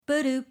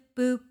Ba-doop,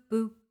 boop,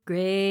 boop.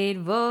 Great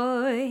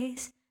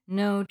voice,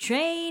 no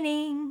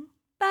training.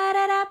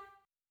 Ba-da-da.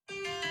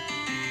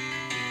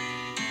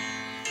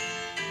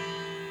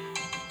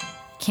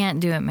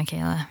 Can't do it,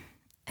 Michaela.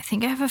 I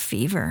think I have a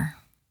fever.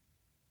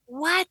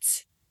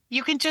 What?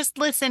 You can just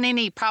listen in.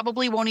 He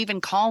probably won't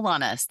even call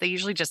on us. They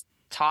usually just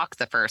talk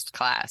the first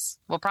class.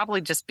 We'll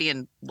probably just be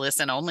in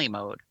listen-only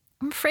mode.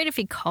 I'm afraid if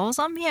he calls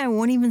on me, I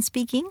won't even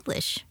speak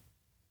English.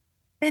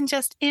 Then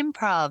just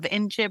improv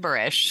in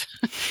gibberish.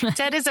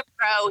 Ted is a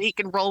pro. He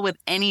can roll with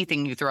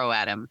anything you throw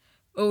at him.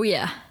 Oh,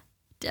 yeah.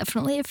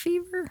 Definitely a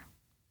fever.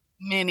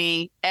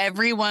 Minnie,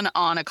 everyone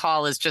on a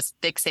call is just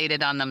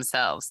fixated on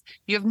themselves.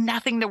 You have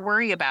nothing to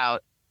worry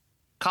about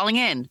calling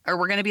in, or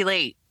we're going to be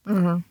late.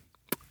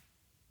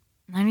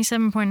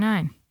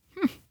 97.9.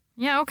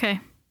 Yeah, okay.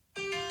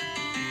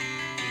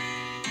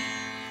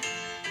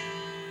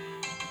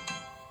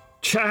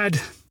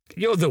 Chad,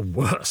 you're the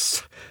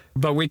worst.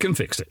 But we can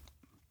fix it.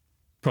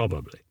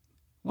 Probably.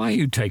 Why are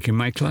you taking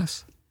my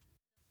class?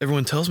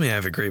 Everyone tells me I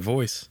have a great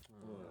voice.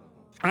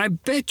 I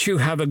bet you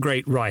have a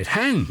great right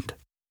hand.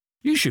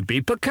 You should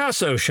be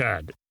Picasso,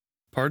 Chad.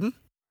 Pardon?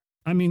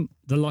 I mean,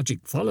 the logic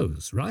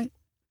follows, right?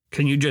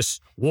 Can you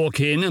just walk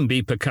in and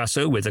be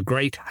Picasso with a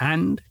great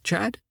hand,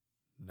 Chad?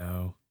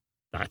 No.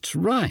 That's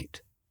right.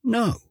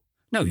 No,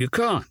 you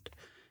can't.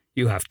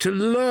 You have to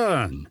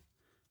learn.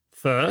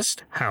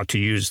 First, how to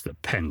use the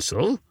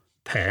pencil,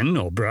 pen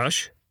or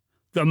brush,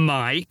 the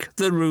mic,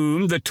 the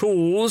room, the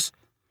tools,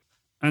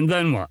 and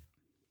then what?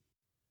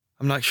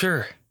 I'm not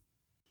sure.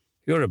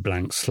 You're a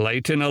blank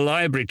slate in a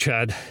library,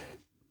 Chad.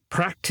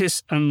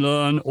 Practice and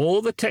learn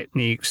all the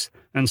techniques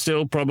and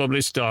still probably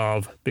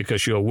starve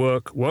because your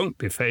work won't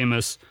be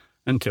famous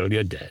until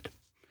you're dead.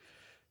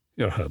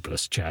 You're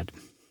hopeless, Chad.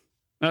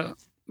 But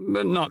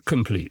not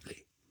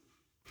completely.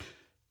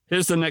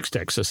 Here's the next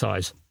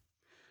exercise.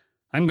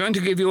 I'm going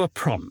to give you a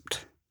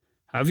prompt.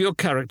 Have your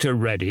character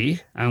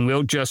ready, and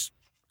we'll just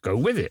go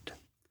with it.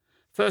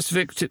 First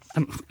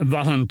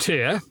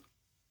volunteer.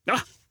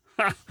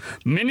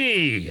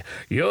 Minnie,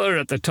 you're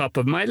at the top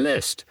of my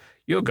list.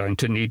 You're going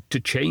to need to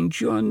change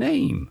your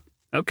name.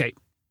 Okay,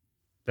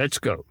 let's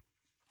go.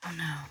 Oh,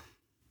 no.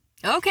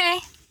 Okay.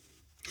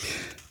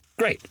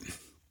 Great.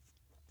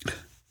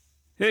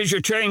 Here's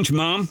your change,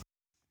 Mom.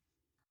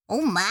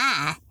 Oh,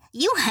 my.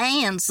 You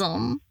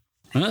handsome.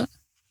 Huh?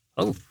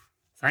 Oh,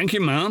 thank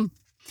you, Mom.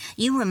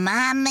 You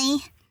remind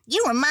me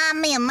of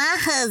my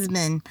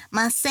husband.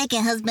 My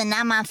second husband,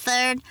 not my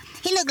third.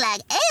 He looked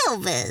like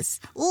Elvis.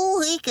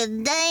 Ooh, he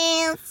could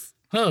dance.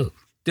 Oh,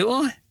 do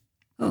I?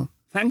 Oh,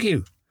 thank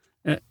you.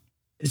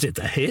 Is it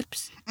the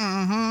hips?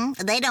 Mm-hmm.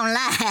 They don't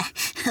lie.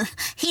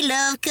 He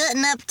loved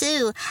cutting up,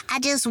 too. I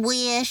just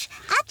wish.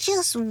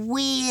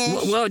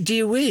 What do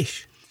you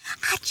wish?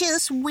 I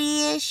just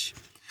wish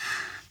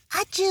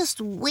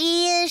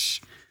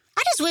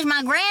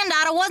my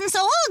granddaughter wasn't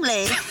so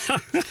ugly.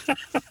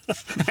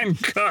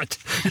 Thank God.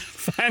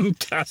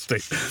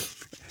 Fantastic.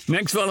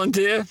 Next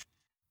volunteer?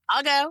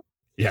 I'll go.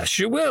 Yes,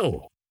 you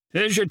will.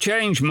 Here's your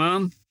change,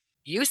 Mom.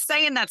 You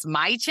saying that's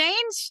my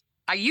change?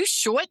 Are you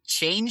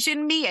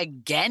short-changing me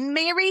again,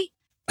 Mary?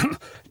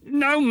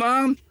 No,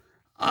 Mom.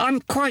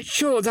 I'm quite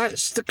sure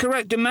that's the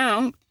correct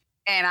amount.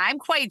 And I'm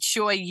quite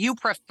sure you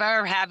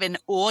prefer having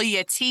all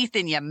your teeth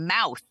in your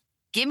mouth.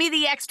 Give me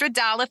the extra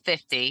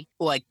 $1.50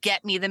 or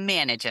get me the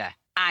manager.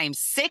 I'm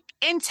sick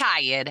and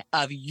tired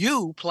of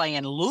you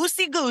playing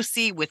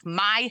loosey-goosey with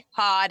my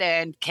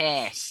hard-earned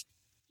cash.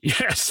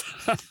 Yes,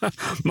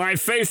 my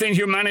faith in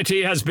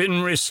humanity has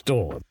been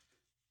restored.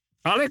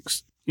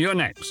 Alex, you're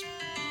next.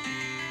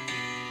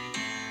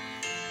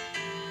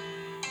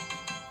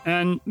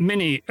 And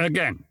Minnie,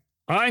 again,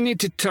 I need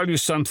to tell you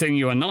something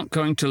you are not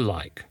going to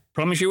like.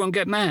 Promise you won't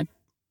get mad.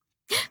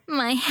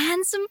 My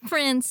handsome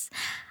prince.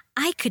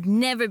 I could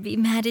never be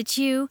mad at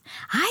you.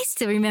 I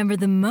still remember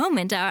the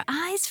moment our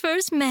eyes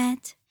first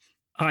met.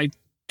 I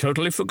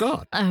totally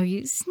forgot. Oh,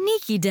 you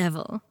sneaky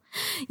devil.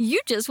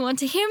 You just want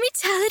to hear me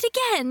tell it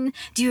again.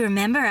 Do you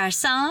remember our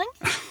song?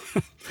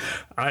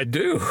 I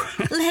do.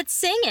 Let's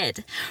sing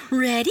it.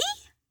 Ready?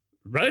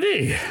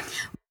 Ready.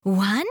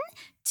 1,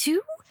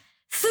 2,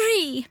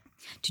 3.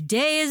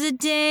 Today is a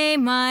day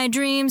my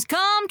dreams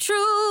come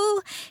true.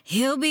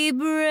 He'll be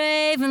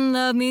brave and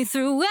love me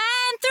through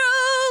and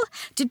through.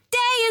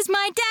 Today is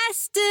my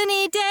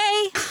destiny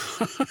day.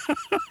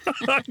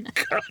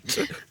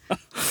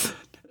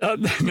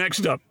 God.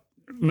 Next up,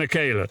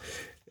 Michaela.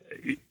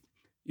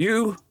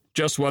 You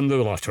just won the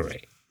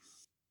lottery.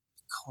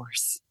 Of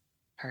course.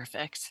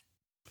 Perfect.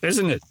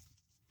 Isn't it?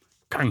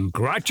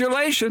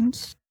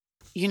 Congratulations.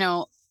 You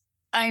know,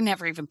 I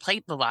never even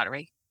played the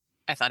lottery.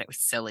 I thought it was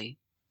silly.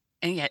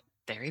 And yet,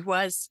 there he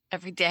was.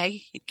 Every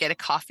day, he'd get a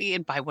coffee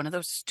and buy one of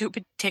those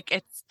stupid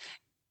tickets.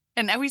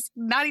 And now he's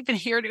not even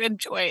here to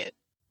enjoy it.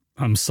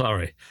 I'm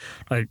sorry.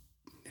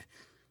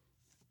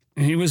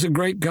 He was a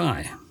great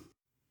guy.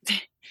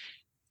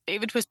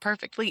 David was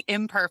perfectly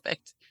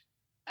imperfect.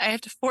 I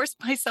have to force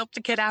myself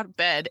to get out of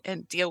bed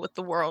and deal with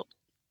the world.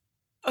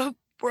 A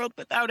world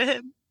without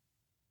him.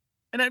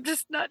 And I'm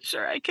just not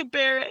sure I can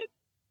bear it.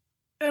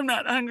 I'm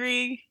not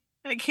hungry.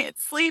 I can't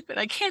sleep, and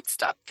I can't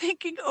stop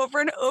thinking over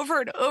and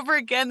over and over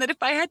again that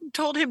if I hadn't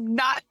told him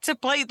not to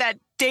play that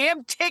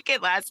damn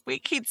ticket last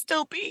week, he'd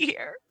still be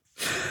here.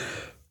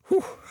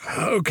 Whew.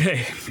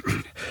 Okay.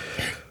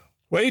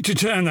 Way to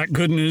turn that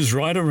good news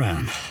right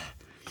around.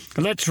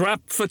 Let's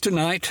wrap for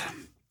tonight.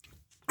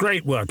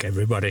 Great work,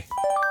 everybody.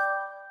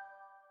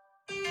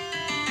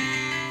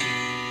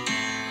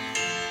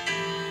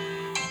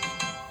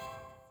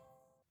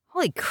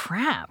 Holy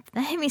crap,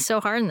 that hit me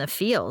so hard in the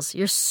feels.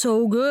 You're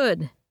so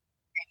good.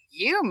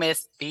 You,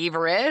 Miss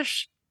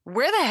Feverish.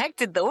 Where the heck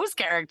did those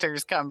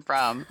characters come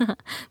from?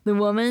 The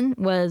woman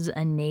was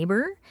a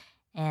neighbor,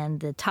 and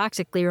the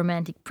toxically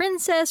romantic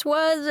princess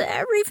was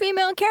every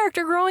female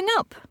character growing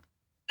up.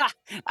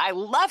 I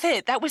love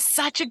it. That was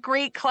such a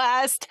great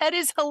class. Ted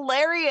is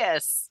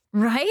hilarious.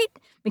 Right?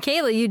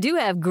 Michaela, you do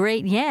have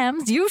great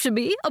yams. You should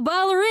be a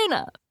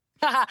ballerina.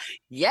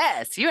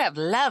 Yes, you have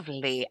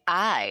lovely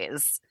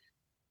eyes.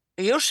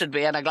 You should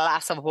be in a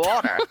glass of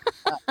water.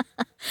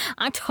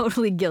 I'm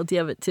totally guilty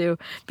of it, too.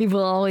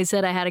 People always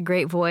said I had a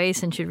great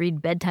voice and should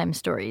read bedtime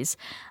stories.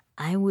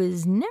 I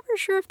was never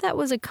sure if that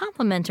was a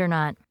compliment or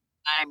not.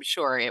 I'm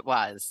sure it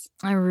was.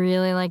 I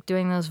really like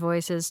doing those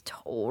voices.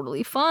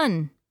 Totally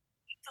fun.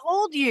 I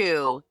told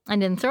you. I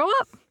didn't throw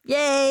up.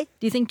 Yay.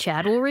 Do you think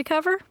Chad will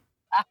recover?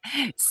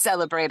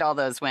 Celebrate all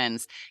those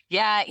wins.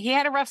 Yeah, he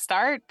had a rough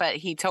start, but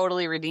he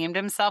totally redeemed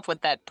himself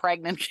with that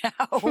pregnant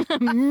cow.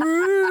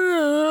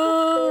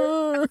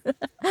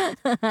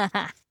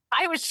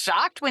 I was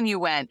shocked when you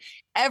went.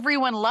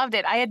 Everyone loved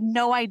it. I had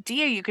no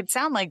idea you could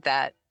sound like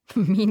that.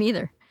 Me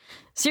neither.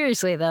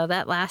 Seriously, though,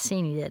 that last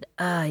scene you did,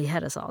 you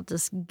had us all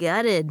just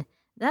gutted.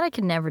 That I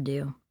could never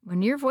do.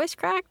 When your voice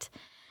cracked,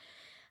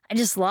 I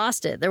just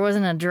lost it. There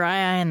wasn't a dry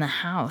eye in the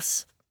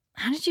house.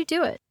 How did you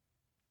do it?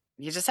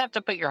 You just have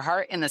to put your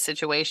heart in the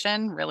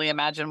situation, really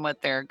imagine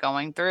what they're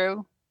going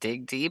through,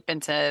 dig deep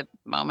into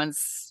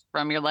moments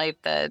from your life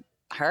that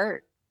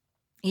hurt.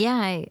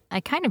 Yeah,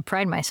 I kind of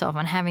pride myself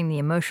on having the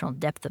emotional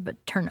depth of a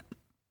turnip.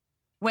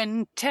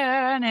 When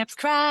turnips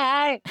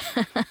cry.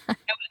 You know what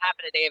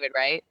happened to David,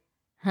 right?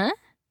 Huh?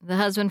 The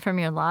husband from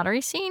your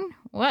lottery scene?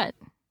 What?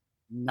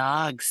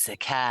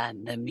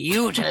 Nogsakan, the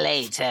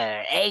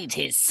mutilator, ate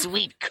his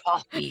sweet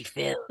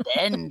coffee-filled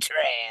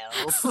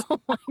entrails. Oh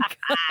my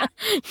God.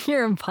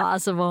 You're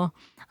impossible.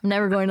 I'm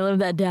never going to live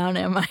that down,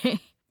 am I?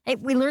 Hey,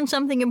 we learned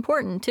something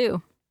important,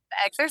 too.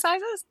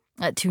 Exercises?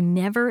 To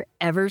never,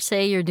 ever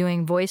say you're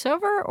doing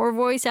voiceover or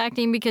voice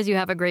acting because you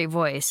have a great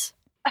voice.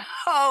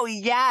 Oh,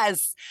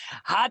 yes.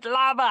 Hot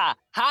lava.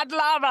 Hot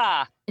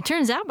lava. It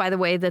turns out, by the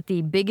way, that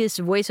the biggest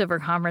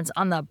voiceover conference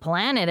on the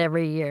planet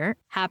every year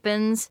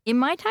happens in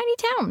my tiny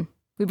town.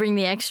 We bring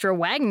the extra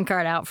wagon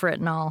cart out for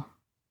it and all.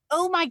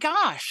 Oh, my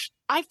gosh.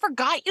 I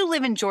forgot you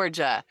live in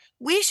Georgia.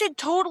 We should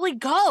totally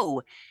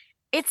go.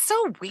 It's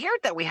so weird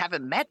that we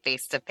haven't met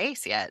face to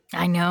face yet.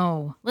 I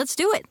know. Let's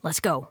do it. Let's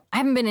go. I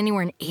haven't been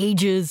anywhere in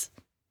ages.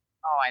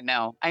 Oh, I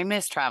know. I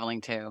miss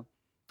traveling, too.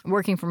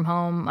 Working from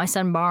home, my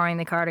son borrowing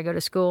the car to go to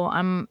school.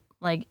 I'm,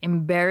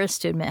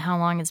 embarrassed to admit how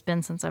long it's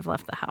been since I've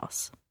left the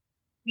house.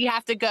 We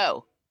have to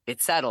go.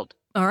 It's settled.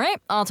 All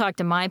right. I'll talk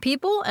to my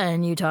people,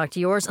 and you talk to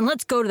yours, and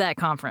let's go to that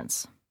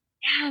conference.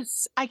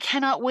 Yes, I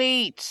cannot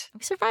wait.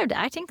 We survived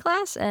acting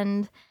class,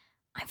 and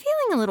I'm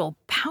feeling a little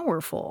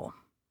powerful.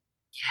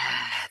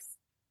 Yes.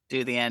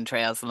 Do the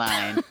entrails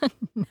line.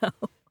 No.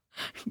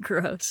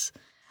 Gross.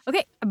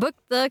 Okay, I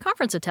booked the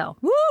conference hotel.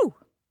 Woo!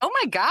 Oh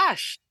my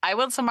gosh. I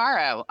will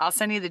tomorrow. I'll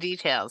send you the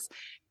details.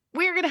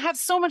 We're going to have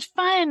so much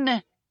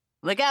fun.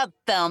 Look out,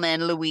 Thelma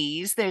and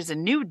Louise. There's a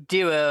new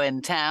duo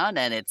in town,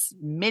 and it's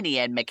Minnie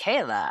and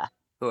Michaela,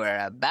 who are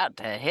about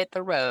to hit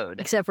the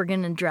road. Except we're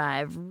going to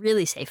drive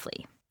really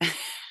safely.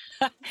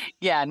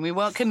 Yeah, and we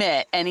won't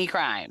commit any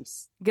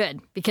crimes.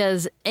 Good,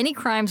 because any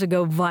crimes would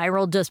go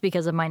viral just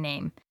because of my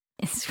name.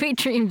 Sweet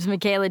dreams,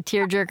 Michaela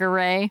Tearjerker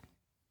Ray.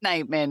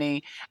 Night,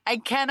 Minnie. I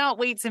cannot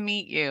wait to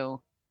meet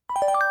you.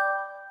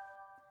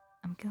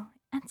 I'm going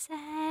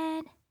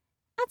outside.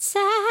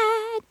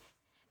 Outside.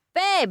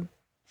 Babe,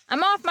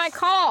 I'm off my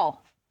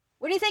call.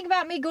 What do you think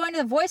about me going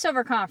to the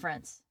voiceover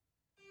conference?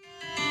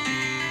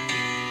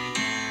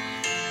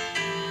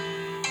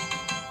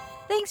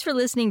 Thanks for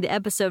listening to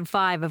episode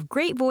 5 of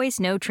Great Voice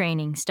No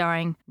Training,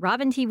 starring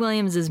Robin T.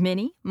 Williams as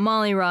Minnie,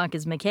 Molly Rock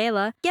as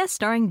Michaela, guest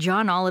starring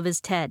John Olive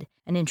as Ted,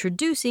 and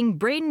introducing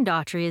Braden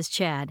Daughtry as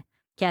Chad.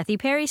 Kathy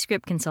Perry,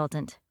 script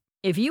consultant.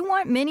 If you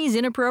want Minnie's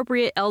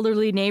inappropriate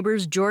elderly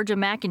neighbor's Georgia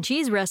mac and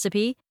cheese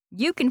recipe,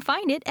 you can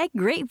find it at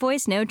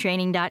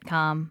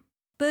greatvoicenotraining.com.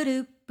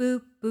 Ba-doop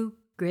boop boop.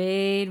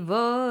 Great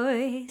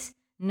voice,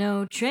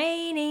 no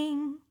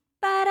training.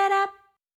 Ba-da-da.